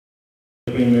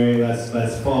Getting married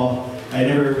last fall, I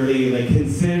never really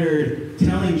considered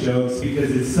telling jokes because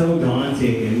it's so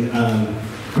daunting. And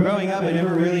growing up, I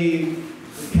never really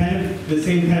the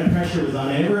same kind of pressure was on.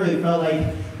 I never really felt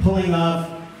like pulling off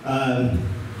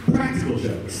practical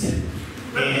jokes.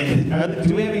 And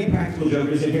do we have any practical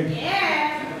jokers in here?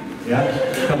 Yeah. Yeah?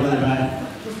 A couple in the back.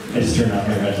 I just turned off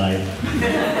my red light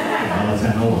all the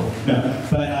time. Oh, no.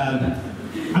 But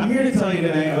I'm here to tell you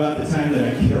tonight about the time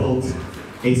that I killed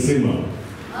a sumo.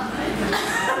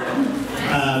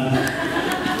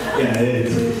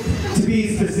 To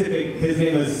be specific, his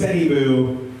name was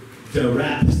Sedibu the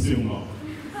Rap Sumo.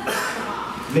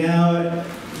 Now,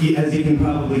 as you can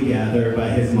probably gather by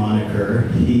his moniker,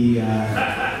 he's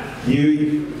a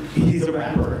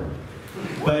rapper.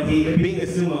 But being a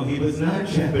sumo, he was not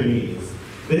Japanese.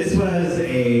 This was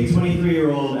a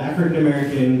 23-year-old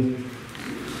African-American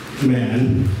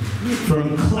man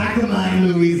from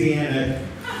Clackamas, Louisiana.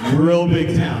 Real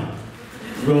big town.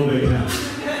 Real big town.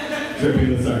 Dripping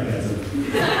with sarcasm.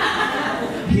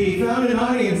 He found an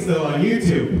audience, though, on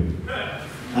YouTube.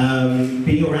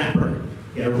 Being a rapper.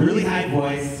 He had a really high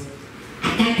voice.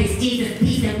 I got this Jesus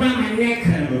piece around my neck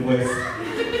kind of a voice.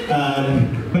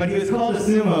 But he was called a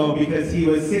sumo because he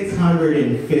was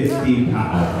 650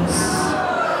 pounds.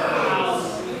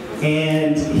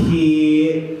 And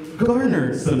he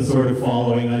garnered some sort of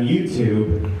following on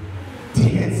YouTube,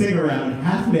 dancing around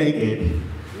half naked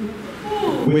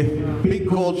with big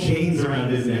gold chains around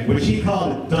his neck, which he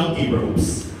called donkey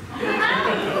ropes.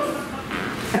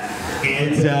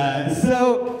 And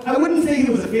so I wouldn't say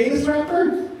he was a famous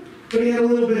rapper, but he had a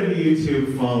little bit of a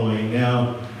YouTube following.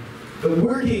 Now,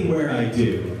 working where I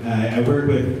do, I work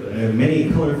with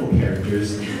many colorful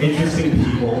characters, interesting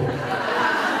people.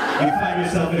 You find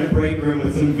yourself in a break room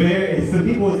with some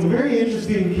people with some very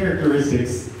interesting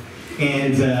characteristics,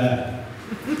 and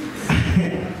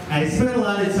I spent a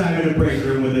lot of time in a break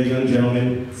room with a young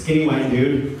gentleman, skinny white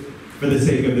dude. For the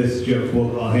sake of this joke,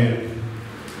 we'll call him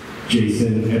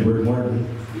Jason Edward Morton.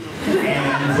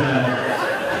 And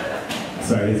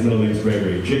sorry, his middle name's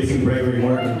Gregory. Jason Gregory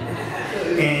Morton.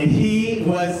 And he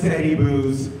was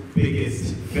Sedibu's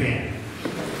biggest fan.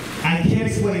 I can't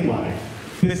explain why.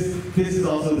 This is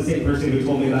also the same person who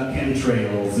told me about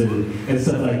chemtrails and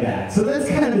stuff like that. So that's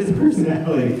kind of his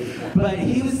personality. But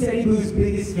he was Sedibu's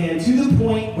biggest fan to the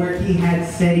point where he had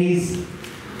Sedi's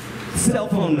cell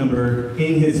phone number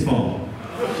in his phone.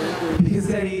 Because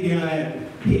Sedi,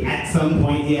 at some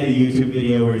point he had a YouTube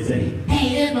video where he said, "Hey,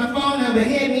 here's my phone number,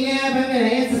 hit me up, I'm gonna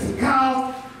answer some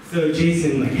calls." So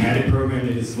Jason had it programmed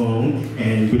in his phone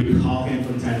and would call him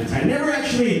from time to time. Never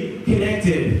actually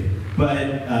connected,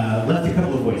 but left a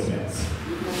couple of voicemails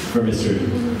for Mr.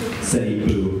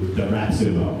 Sedibu, the Rap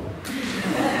Sumo.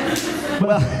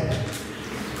 Well,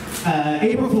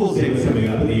 April Fool's Day was coming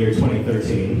up in the year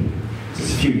 2013,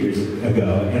 just a few years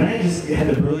ago, and I just had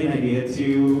the brilliant idea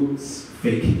to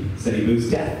fake Sedibu's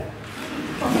death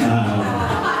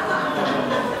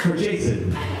for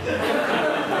Jason.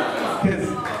 Because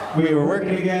we were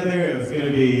working together, it was going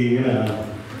to be,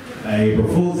 April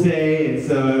Fool's Day, and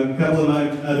so a couple of my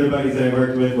other buddies that I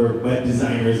worked with were web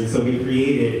designers, and so we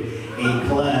created a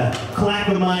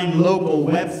Clackamas local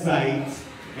website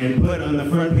and put on the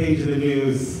front page of the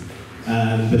news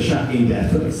the shocking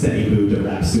death of Sedibu the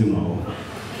Rap Sumo.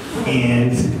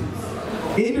 And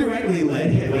indirectly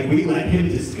we let him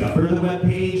discover the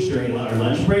webpage during our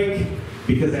lunch break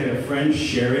because I had a friend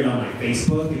share it on my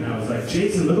Facebook, and I was like,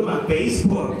 "Jason, look at my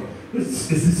Facebook. Is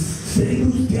this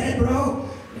Sedibu's dead, bro?"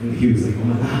 And he was like, "Oh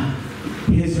my God."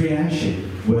 His reaction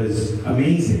was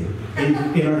amazing.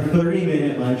 In our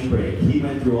 30-minute lunch break, he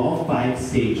went through all 5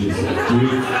 stages of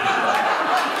grief.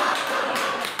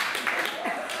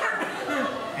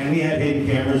 And we had hidden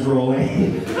cameras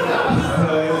rolling.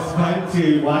 So it was fun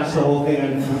to watch the whole thing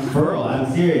unfurl. I'm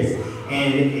serious.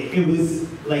 And it was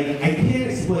like, I can't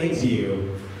explain to you,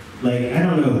 I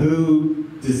don't know who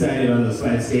decided on those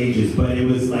 5 stages, but it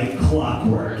was like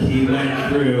clockwork. He went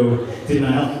through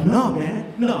denial. "No,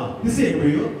 man, no, this ain't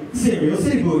real. This ain't real.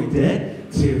 Sedibu ain't dead."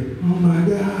 To, "Oh my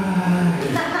God.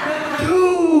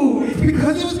 Dude, it's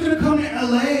because he was gonna come to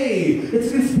LA. It's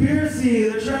a conspiracy.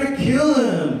 They're trying to kill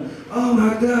him. Oh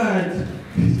my God."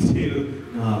 Dude,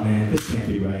 "Oh man, this can't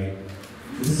be right.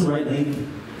 Is this the right link?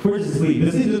 Where does this lead?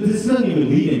 This doesn't even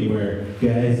lead anywhere,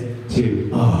 guys." To,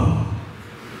 "Oh,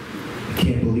 I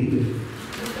can't believe it.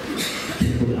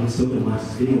 I'm still gonna watch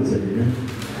this video every night.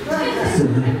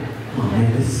 Oh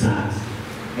man, this sucks."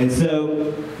 And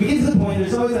so we get to the point,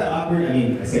 there's always that awkward,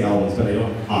 I say always, but I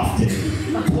don't often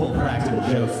pull practical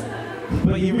jokes.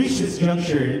 But you reach this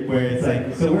juncture where it's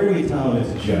like, so where do we tell him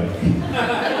it's a joke?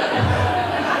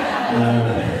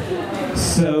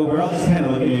 So we're all just kind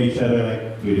of looking at each other like,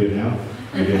 we do it now?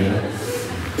 We do it now?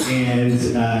 And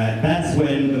that's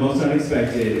when the most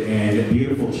unexpected and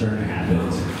beautiful turn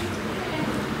happened.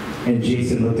 And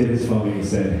Jason looked at his phone and he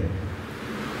said,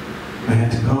 I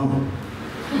had to call him.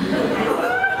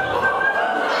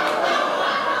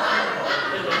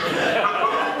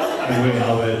 And we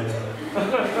all went,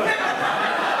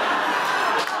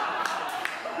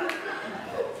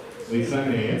 well, he's not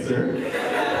going to answer.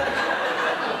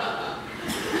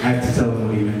 I have to tell him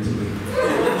what he meant to me.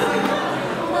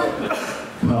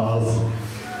 Calls.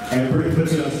 Every,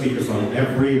 puts it on speakerphone.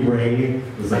 Every ring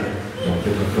was like, don't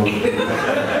pick up, don't pick up.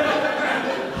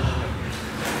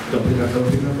 Don't pick up, don't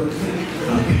pick up, don't pick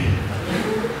up. Okay.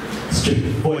 Straight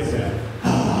voice down.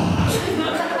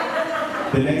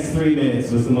 The next 3 minutes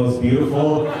was the most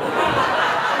beautiful,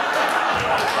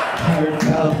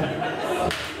 heartfelt.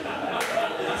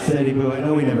 Steady boo, I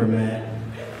know we never met.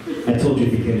 I told you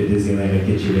if you came to Disneyland, I'd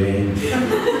get you in.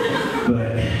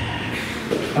 But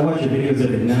I watch your videos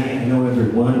every night. I know every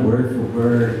one, word for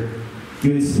word.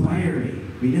 You inspire me.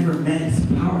 We never met. It's a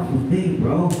powerful thing,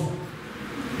 bro.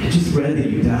 I just read that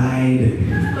you died.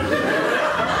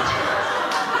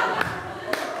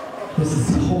 There's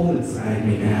this hole inside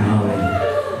me now.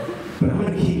 But I'm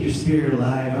going to keep your spirit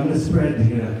alive. I'm going to spread,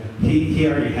 he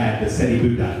already had the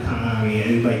SteadyBoo.com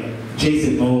and like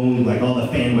Jason owned like all the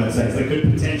fan websites that could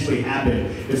potentially happen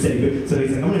if SteadyBoo. So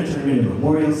he's like, I'm going to turn them into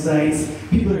memorial sites.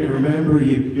 People are going to remember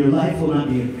you. Your life will not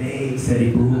be in vain,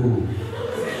 SteadyBoo.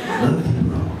 Love you,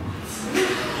 bro.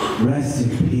 Rest in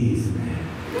peace, man.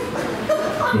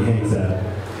 He hangs up.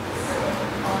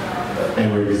 And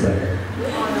we're just like,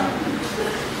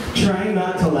 trying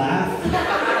not to laugh.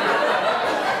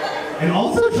 And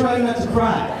also trying not to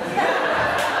cry.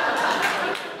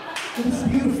 It was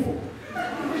beautiful.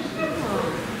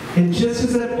 And just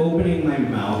as I'm opening my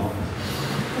mouth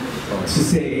to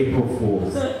say April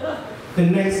Fools, the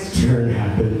next turn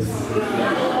happens.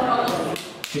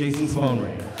 Jason's phone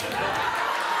rang.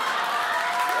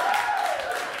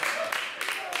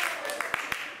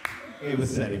 It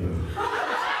was SteadyBoo.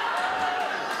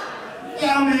 Yo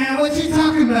man, what you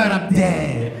talking about? I'm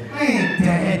dead. I ain't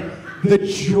dead. The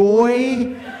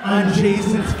joy on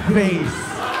Jason's face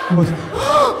was,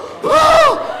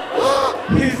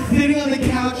 he's sitting on the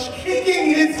couch,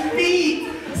 kicking his feet.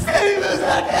 SteadyBoo's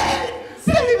not dead!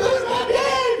 SteadyBoo's not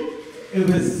dead! It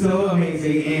was so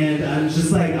amazing, and I'm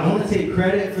just like, I want to take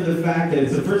credit for the fact that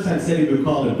it's the first time SteadyBoo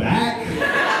called him back.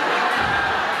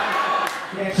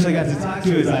 He actually got to talk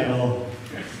to his idol.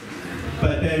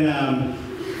 But then,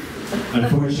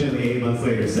 unfortunately, 8 months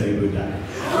later, SteadyBoo died.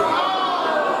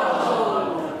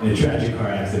 In a tragic car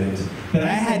accident that I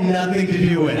had nothing to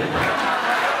do with.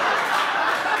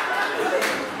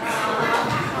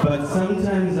 But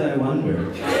sometimes I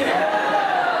wonder.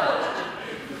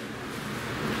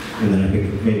 And then I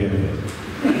think, maybe I'm good.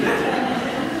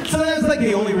 So that's like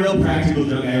the only real practical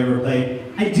joke I ever played.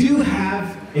 I do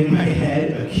have in my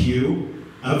head a queue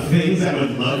of things I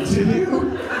would love to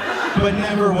do, but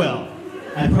never will.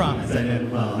 I promise, I don't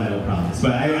promise,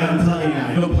 but I'm telling you now,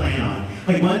 I don't plan on.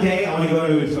 Like one day, I want to go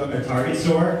to a Target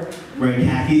store wearing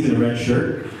khakis and a red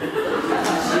shirt.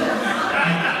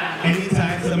 And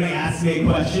anytime somebody asks me a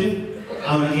question,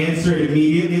 I'm going to answer it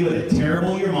immediately with a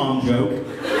terrible your mom joke,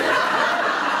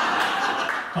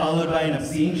 followed by an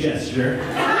obscene gesture,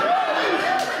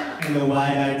 and the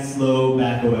wide-eyed slow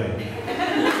back away.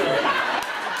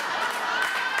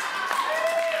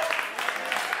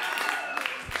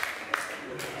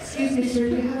 Excuse me, sir,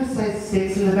 do you have a size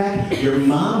 6 in the back? Your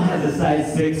mom has a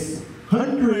size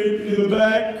 600 in the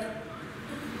back.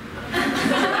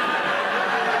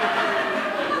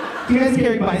 Do you guys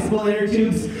carry bicycle inner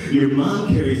tubes? Your mom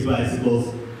carries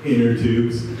bicycles inner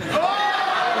tubes.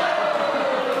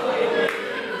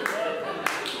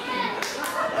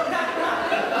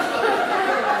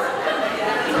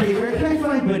 Hey, where can I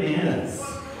find bananas?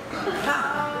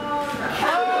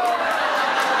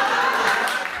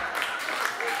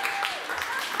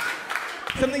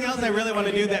 Something else I really want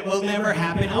to do that will never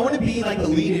happen. I want to be like a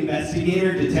lead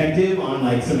investigator, detective on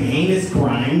like some heinous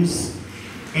crimes,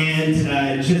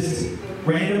 and just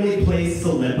randomly place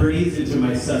celebrities into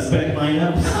my suspect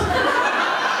lineups.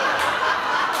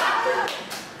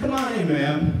 Come on in,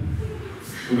 ma'am.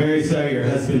 We're very sorry your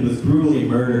husband was brutally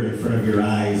murdered in front of your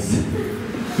eyes.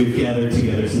 We've gathered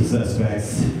together some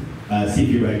suspects. See if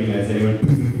you recognize anyone.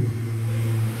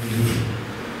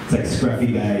 It's like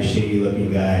scruffy guy, shady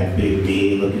looking guy, big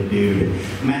mean looking dude.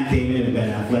 Matt Damon and Ben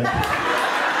Affleck.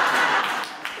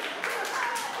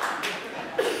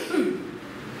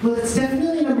 Well, it's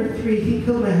definitely number 3. He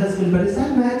killed my husband, but is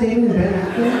that Matt Damon and Ben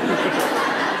Affleck?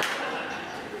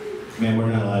 Man,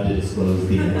 we're not allowed to disclose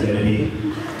the identity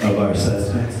of our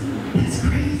suspects. That's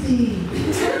crazy.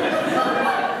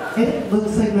 It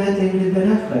looks like Matt Damon and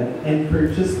Ben Affleck. And for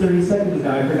just 30 seconds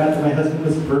now, I forgot that my husband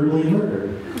was brutally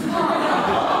murdered.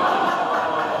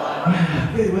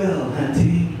 Goodwill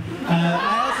Hunting.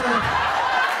 I also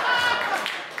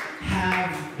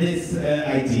have this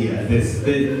idea.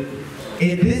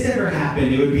 If this ever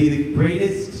happened, it would be the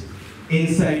greatest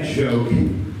inside joke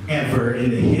ever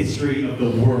in the history of the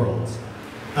world.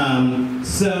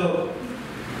 So,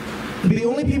 the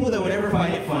only people that would ever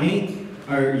find it funny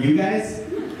are you guys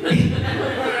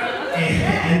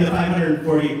and the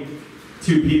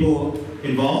 542 people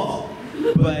involved.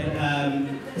 But,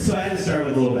 so I had to start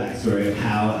with a little backstory of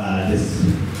how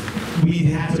we'd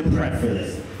have to prep for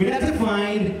this. We'd have to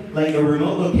find like a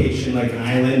remote location, like an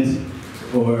island,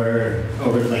 or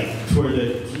like toward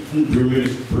the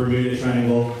Bermuda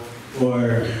Triangle,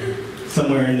 or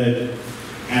somewhere in the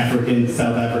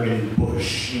South African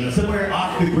bush, you know, somewhere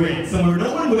off the grid, somewhere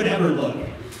no one would ever look.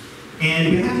 And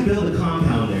we'd have to build a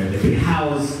compound there that could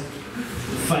house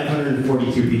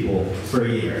 542 people for a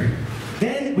year.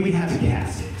 Then we'd have to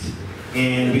cast it.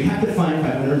 And we'd have to find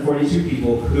 542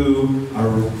 people who are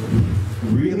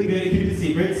really good at keeping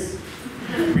secrets,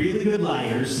 really good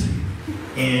liars,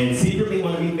 and secretly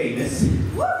want to be famous.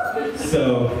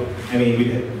 So, I mean,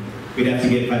 we'd have to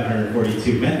get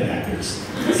 542 method actors,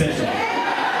 essentially.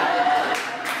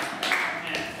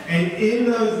 And in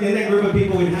that group of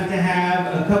people, we'd have to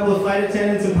have a couple of flight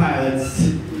attendants and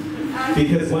pilots,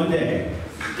 because one day,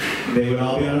 they would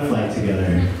all be on a flight together. I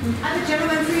have a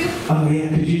gentleman for you. Oh yeah,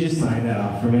 could you just sign that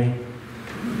off for me?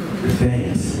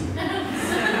 Thanks.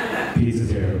 Pieces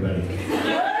here, everybody.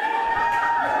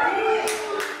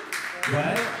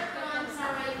 What? Gone,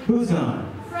 sorry. Who's gone?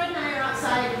 Fred and I are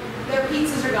outside. Their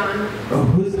pizzas are gone. Oh,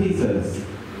 whose pizzas?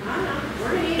 I don't know.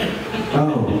 We're eating.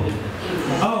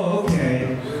 Oh,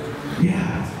 okay.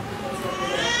 Yeah.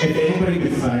 If anybody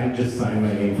could just sign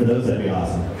my name for those, that'd be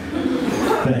awesome.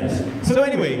 Thanks. So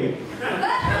anyway,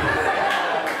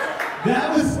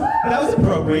 that was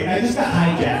appropriate. I just got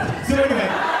hijacked. So anyway,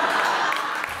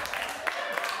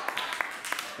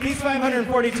 these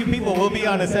 542 people will be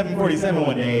on a 747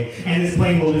 one day, and this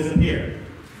plane will disappear.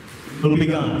 It'll be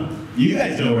gone. You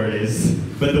guys know where it is,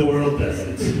 but the world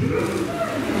doesn't.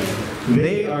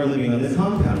 They are living on this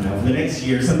compound now for the next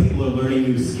year. Some people are learning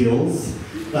new skills.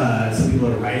 Some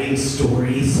people are writing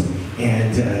stories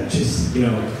and just, you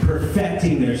know,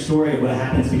 perfecting their story of what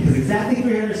happens, because exactly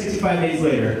 365 days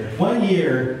later, 1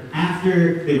 year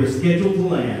after they were scheduled to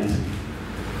land,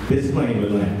 this plane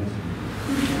would land.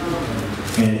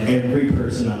 And every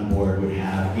person on board would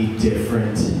have a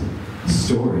different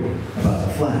story about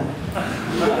the flight.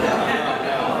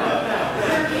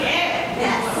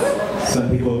 Some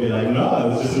people would be like, no, it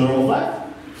was just a normal flight.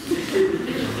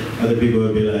 Other people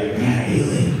would be like, yeah,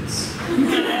 aliens.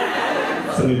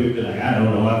 Some people would be like, I don't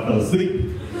know, I fell asleep.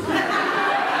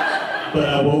 But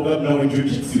I woke up knowing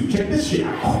jujitsu. Check this shit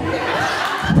out.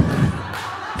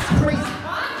 It's crazy.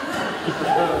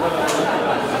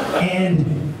 And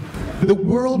the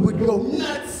world would go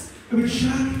nuts. It would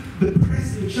shock the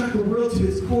press, it would shock the world to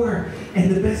its core.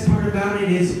 And the best part about it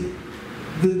is,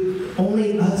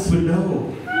 only us would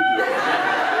know.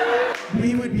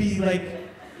 We would be like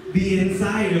the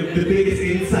inside of the biggest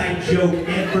inside joke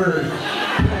ever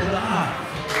pulled off.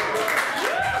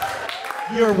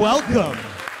 You're welcome.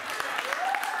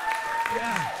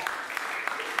 Yeah.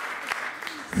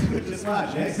 So just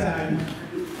watch, next time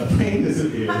a plane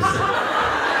disappears,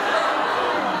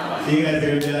 you guys are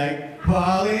gonna be like,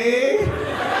 Polly,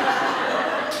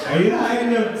 are you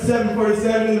hiding a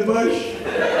 747 in the bush?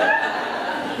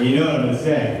 And you know what I'm gonna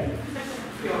say.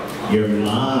 Your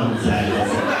mom's hiding a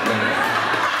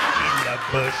 747 in the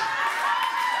bush.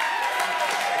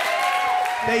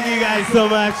 Thank you guys so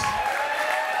much.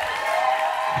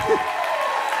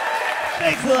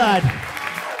 Thanks a lot. I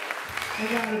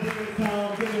gotta do it.